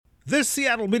This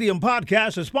Seattle Medium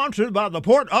podcast is sponsored by the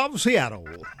Port of Seattle.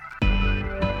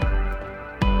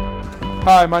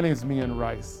 Hi, my name is Mian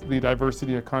Rice, the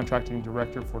Diversity and Contracting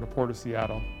Director for the Port of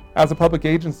Seattle. As a public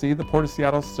agency, the Port of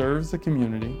Seattle serves the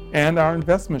community, and our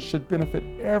investments should benefit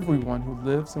everyone who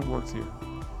lives and works here.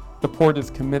 The Port is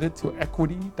committed to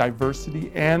equity,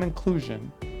 diversity, and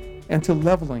inclusion, and to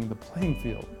leveling the playing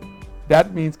field.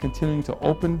 That means continuing to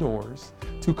open doors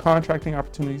to contracting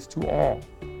opportunities to all,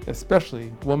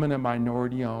 especially women and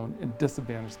minority-owned and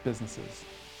disadvantaged businesses.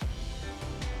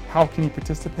 How can you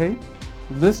participate?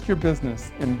 List your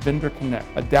business in Vendor Connect,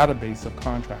 a database of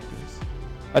contractors.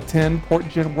 Attend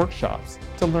PortGen workshops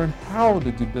to learn how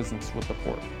to do business with the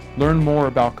Port. Learn more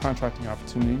about contracting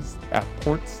opportunities at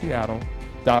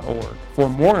portseattle.org. For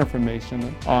more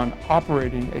information on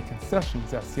operating a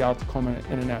concessions at Seattle-Tacoma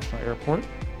International Airport,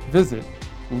 visit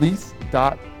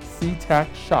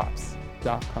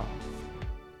lease.ctacshops.com.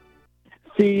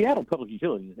 Seattle Public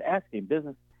Utilities is asking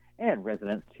business and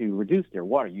residents to reduce their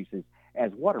water usage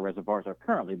as water reservoirs are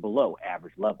currently below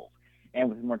average levels. And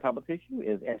with more top of the issue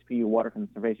is SPU Water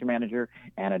Conservation Manager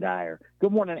Anna Dyer.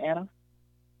 Good morning, Anna.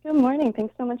 Good morning.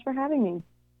 Thanks so much for having me.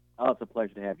 Oh, it's a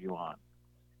pleasure to have you on.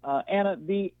 Anna,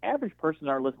 the average person in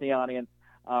our listening audience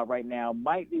right now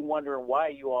might be wondering why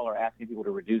you all are asking people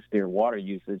to reduce their water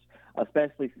usage,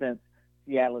 especially since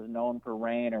Seattle is known for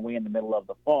rain and we're in the middle of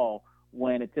the fall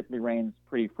when it typically rains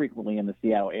pretty frequently in the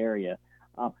Seattle area.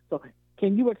 So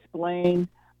can you explain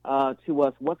to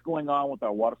us what's going on with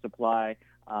our water supply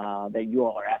that you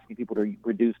all are asking people to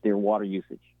reduce their water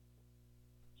usage?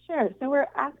 Sure. So we're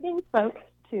asking folks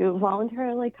to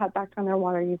voluntarily cut back on their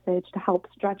water usage to help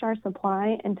stretch our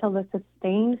supply until the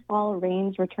sustained fall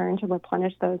rains return to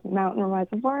replenish those mountain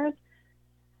reservoirs.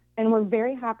 And we're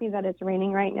very happy that it's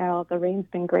raining right now. The rain's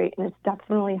been great, and it's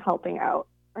definitely helping out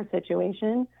our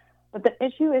situation. But the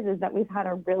issue is that we've had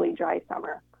a really dry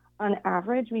summer. On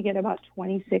average, we get about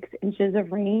 26 inches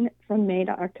of rain from May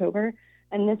to October,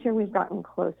 and this year we've gotten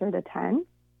closer to 10.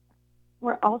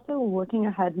 We're also looking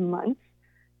ahead months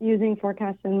using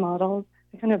forecasts and models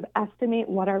to kind of estimate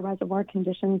what our reservoir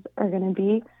conditions are going to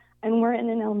be. And we're in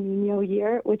an El Nino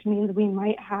year, which means we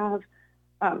might have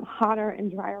hotter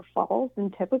and drier falls than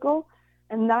typical.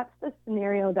 And that's the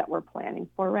scenario that we're planning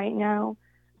for right now.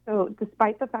 So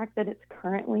despite the fact that it's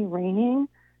currently raining,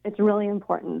 it's really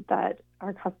important that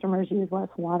our customers use less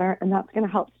water, and that's going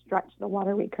to help stretch the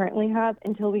water we currently have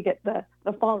until we get the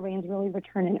fall rains really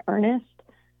return in earnest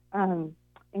and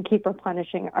keep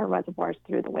replenishing our reservoirs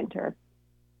through the winter.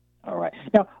 All right.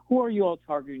 Now, who are you all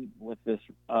targeting with this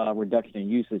reduction in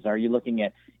usage? Are you looking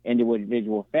at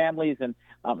individual families, and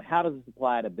how does this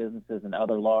apply to businesses and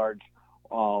other large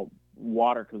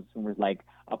water consumers like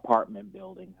apartment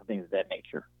buildings, things of that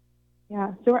nature?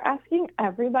 Yeah, so we're asking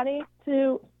everybody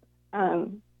to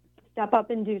step up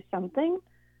and do something.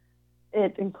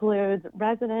 It includes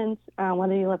residents,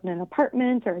 whether you live in an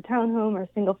apartment or a townhome or a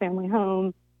single-family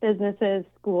home, businesses,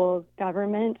 schools,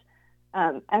 government.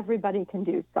 Everybody can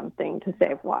do something to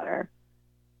save water.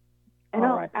 And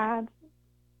All right.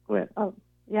 Go ahead. I'll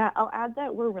add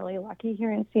that we're really lucky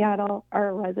here in Seattle.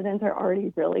 Our residents are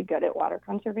already really good at water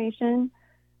conservation.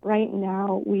 Right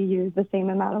now, we use the same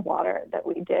amount of water that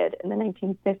we did in the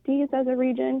 1950s as a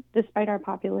region, despite our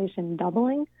population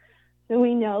doubling. So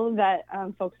we know that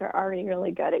folks are already really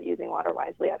good at using water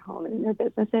wisely at home and in their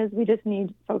businesses. We just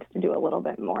need folks to do a little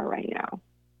bit more right now.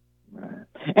 Right.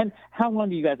 And how long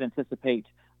do you guys anticipate,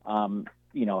 having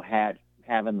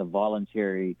the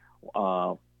voluntary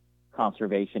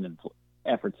conservation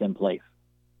efforts in place?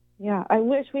 Yeah, I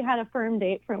wish we had a firm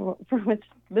date from which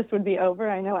this would be over.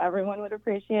 I know everyone would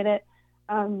appreciate it,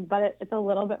 but it's a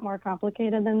little bit more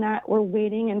complicated than that. We're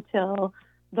waiting until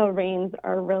the rains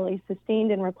are really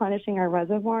sustained in replenishing our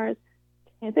reservoirs.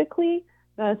 Typically,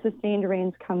 the sustained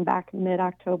rains come back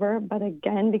mid-October, but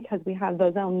again, because we have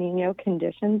those El Nino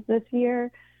conditions this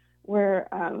year, we're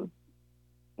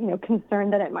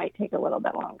concerned that it might take a little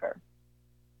bit longer.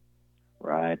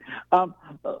 Right.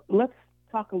 Let's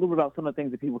talk a little bit about some of the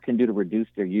things that people can do to reduce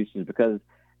their usage, because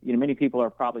many people are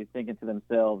probably thinking to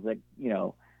themselves that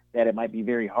that it might be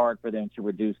very hard for them to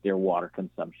reduce their water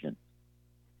consumption.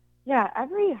 Yeah,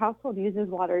 every household uses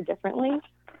water differently,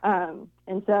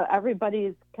 and so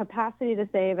everybody's capacity to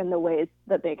save and the ways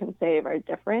that they can save are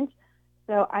different.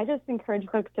 So I just encourage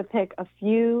folks to pick a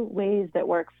few ways that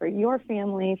work for your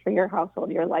family, for your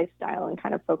household, your lifestyle, and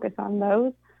kind of focus on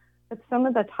those. But some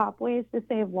of the top ways to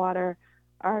save water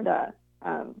are to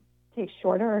take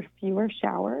shorter or fewer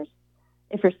showers.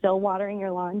 If you're still watering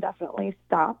your lawn, definitely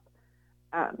stop.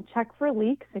 Check for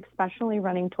leaks, especially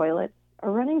running toilets. A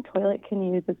running toilet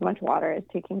can use as much water as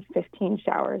taking 15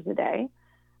 showers a day.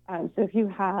 So if you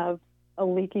have a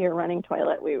leaky or running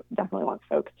toilet, we definitely want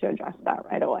folks to address that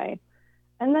right away.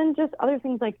 And then just other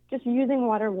things like just using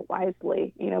water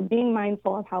wisely, being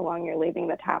mindful of how long you're leaving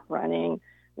the tap running,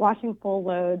 washing full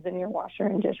loads in your washer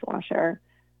and dishwasher.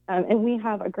 And we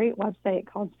have a great website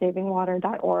called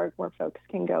savingwater.org where folks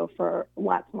can go for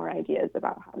lots more ideas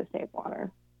about how to save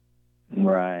water.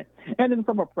 Right. And then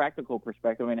from a practical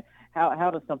perspective,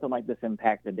 how does something like this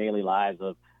impact the daily lives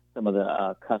of some of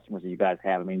the customers that you guys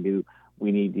have? Do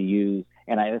we need to use,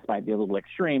 and this might be a little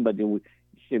extreme, but do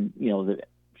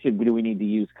we need to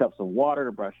use cups of water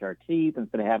to brush our teeth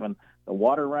instead of having the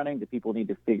water running? Do people need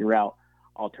to figure out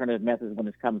alternative methods when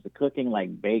it comes to cooking,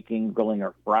 like baking, grilling,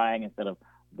 or frying instead of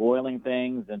boiling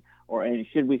things? And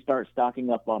should we start stocking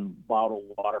up on bottled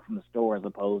water from the store as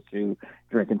opposed to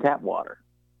drinking tap water?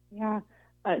 Yeah.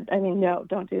 No,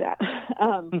 don't do that.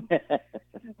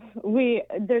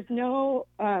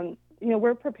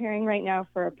 We're preparing right now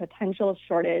for a potential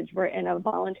shortage. We're in a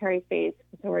voluntary phase,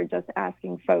 so we're just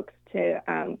asking folks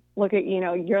to look at,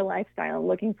 your lifestyle,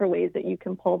 looking for ways that you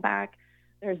can pull back.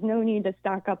 There's no need to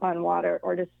stock up on water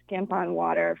or to skimp on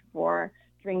water for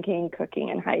drinking, cooking,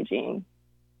 and hygiene.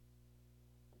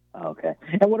 Okay.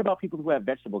 And what about people who have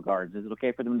vegetable gardens? Is it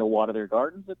okay for them to water their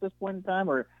gardens at this point in time,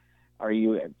 or are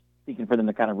you seeking for them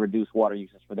to kind of reduce water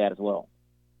usage for that as well?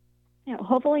 Yeah,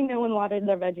 hopefully no one watered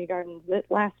their veggie gardens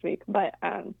last week, but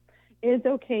it is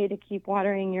okay to keep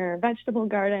watering your vegetable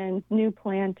gardens, new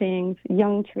plantings,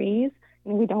 young trees.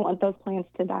 We don't want those plants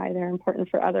to die. They're important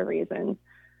for other reasons.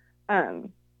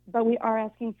 But we are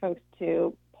asking folks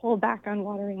to pull back on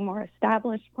watering more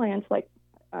established plants like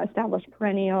established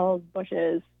perennials,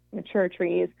 bushes, mature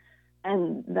trees,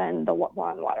 and then the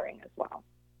lawn watering as well.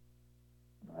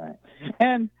 All right.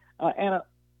 And Anna,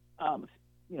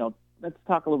 let's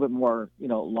talk a little bit more,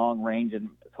 long range and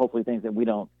hopefully things that we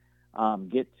don't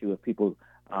get to if people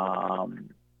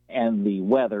and the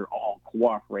weather all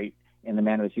cooperate in the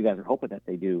manner that you guys are hoping that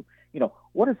they do.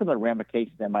 What are some of the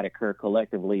ramifications that might occur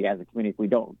collectively as a community if we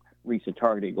don't reach the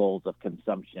targeted goals of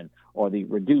consumption or the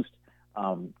reduced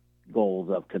goals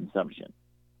of consumption?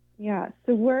 Yeah,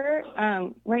 so we're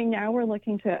right now we're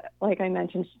looking to, like I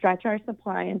mentioned, stretch our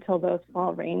supply until those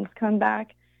fall rains come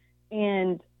back.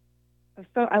 And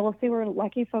so I will say we're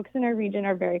lucky. Folks in our region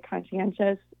are very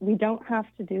conscientious. We don't have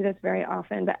to do this very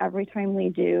often, but every time we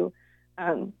do,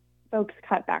 folks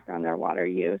cut back on their water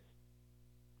use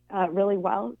really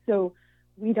well. So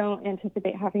we don't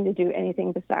anticipate having to do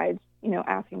anything besides,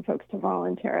 asking folks to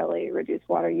voluntarily reduce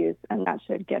water use, and that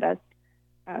should get us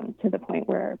to the point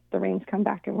where the rains come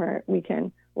back and where we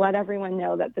can let everyone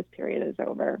know that this period is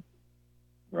over.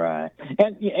 Right.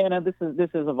 And this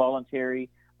is a voluntary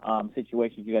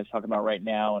situation you guys are talking about right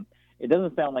now, and it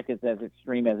doesn't sound like it's as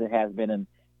extreme as it has been in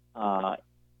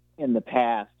the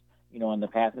past.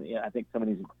 I think some of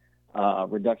these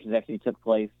reductions actually took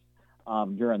place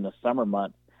during the summer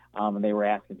months, and they were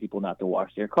asking people not to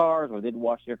wash their cars or didn't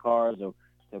wash their cars or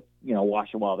to wash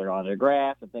it while they're on their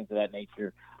grass and things of that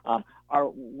nature. Are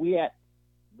we at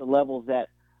the levels that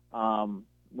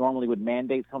normally would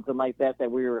mandate something like that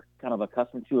we were kind of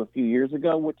accustomed to a few years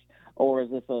ago, or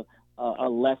is this a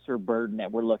lesser burden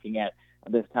that we're looking at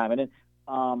this time? And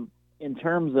then in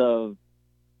terms of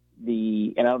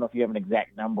and I don't know if you have an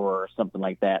exact number or something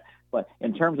like that, but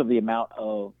in terms of the amount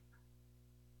of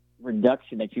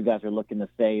reduction that you guys are looking to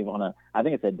save on I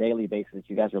think it's a daily basis that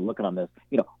you guys are looking on this,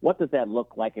 what does that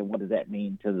look like and what does that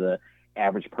mean to the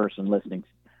average person listening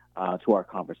to our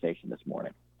conversation this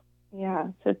morning? Yeah,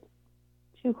 so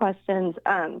 2 questions.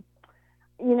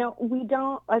 We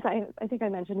don't, as I think I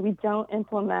mentioned, we don't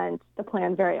implement the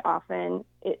plan very often.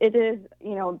 It is,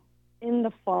 in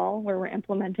the fall where we're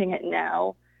implementing it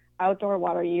now, outdoor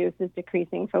water use is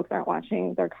decreasing. Folks aren't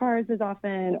washing their cars as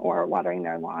often or watering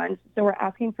their lawns. So we're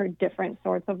asking for different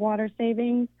sorts of water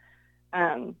savings.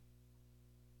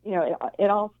 It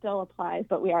all still applies,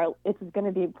 but it's going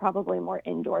to be probably more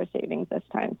indoor savings this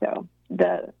time. So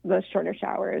the shorter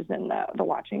showers and the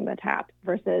watching the tap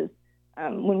versus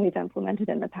when we've implemented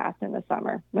in the past in the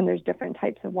summer when there's different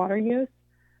types of water use.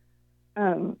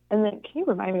 And then can you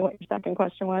remind me what your second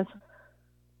question was?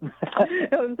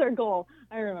 It was our goal.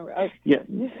 I remember. Okay. Yes.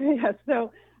 Yes.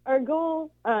 So our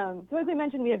goal, so as I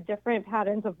mentioned, we have different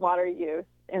patterns of water use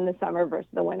in the summer versus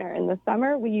the winter. In the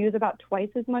summer, we use about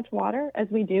twice as much water as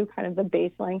we do kind of the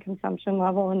baseline consumption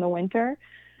level in the winter.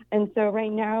 And so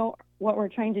right now, what we're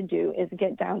trying to do is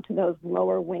get down to those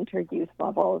lower winter use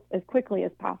levels as quickly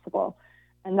as possible.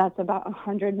 And that's about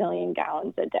 100 million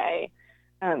gallons a day.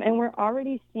 And we're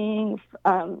already seeing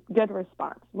good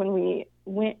response. When we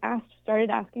started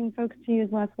asking folks to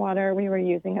use less water, we were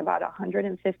using about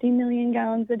 150 million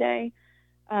gallons a day.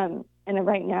 And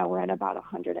right now we're at about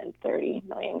 130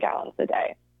 million gallons a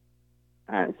day.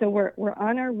 So we're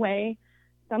on our way.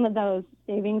 Some of those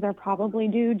savings are probably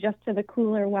due just to the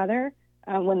cooler weather.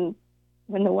 When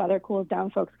the weather cools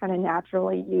down, folks kind of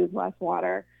naturally use less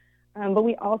water. But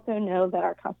we also know that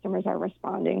our customers are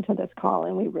responding to this call,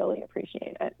 and we really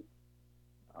appreciate it.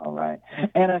 All right.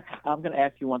 Anna, I'm going to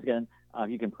ask you once again if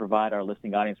you can provide our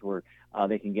listening audience where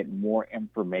they can get more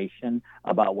information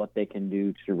about what they can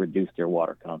do to reduce their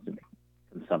water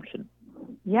consumption.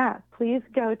 Yeah, please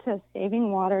go to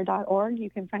savingwater.org. You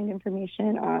can find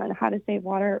information on how to save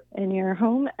water in your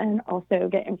home and also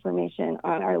get information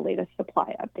on our latest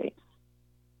supply updates.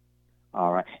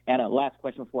 All right. Anna, last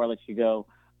question before I let you go.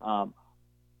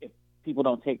 If people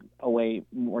don't take away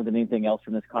more than anything else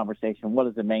from this conversation, what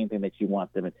is the main thing that you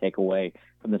want them to take away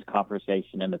from this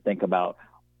conversation and to think about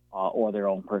or their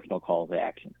own personal calls to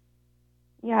action?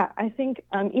 Yeah, I think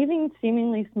even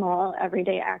seemingly small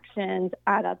everyday actions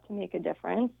add up to make a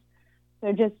difference.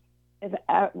 So just,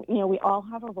 we all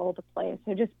have a role to play.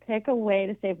 So just pick a way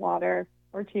to save water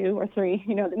or two or three,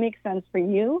 that makes sense for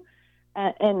you.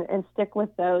 And stick with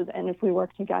those. And if we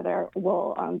work together,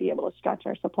 we'll be able to stretch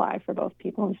our supply for both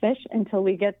people and fish until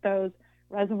we get those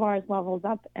reservoirs levels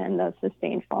up and the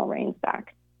sustained fall rains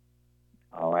back.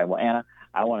 All right. Well, Anna,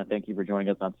 I want to thank you for joining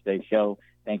us on today's show.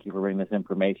 Thank you for bringing this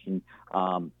information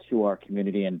to our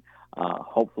community, and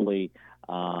hopefully,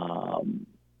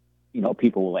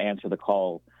 people will answer the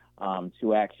call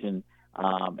to action,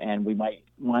 and we might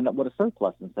wind up with a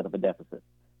surplus instead of a deficit.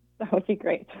 That would be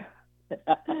great.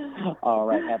 All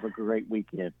right. Have a great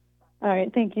weekend. All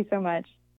right. Thank you so much.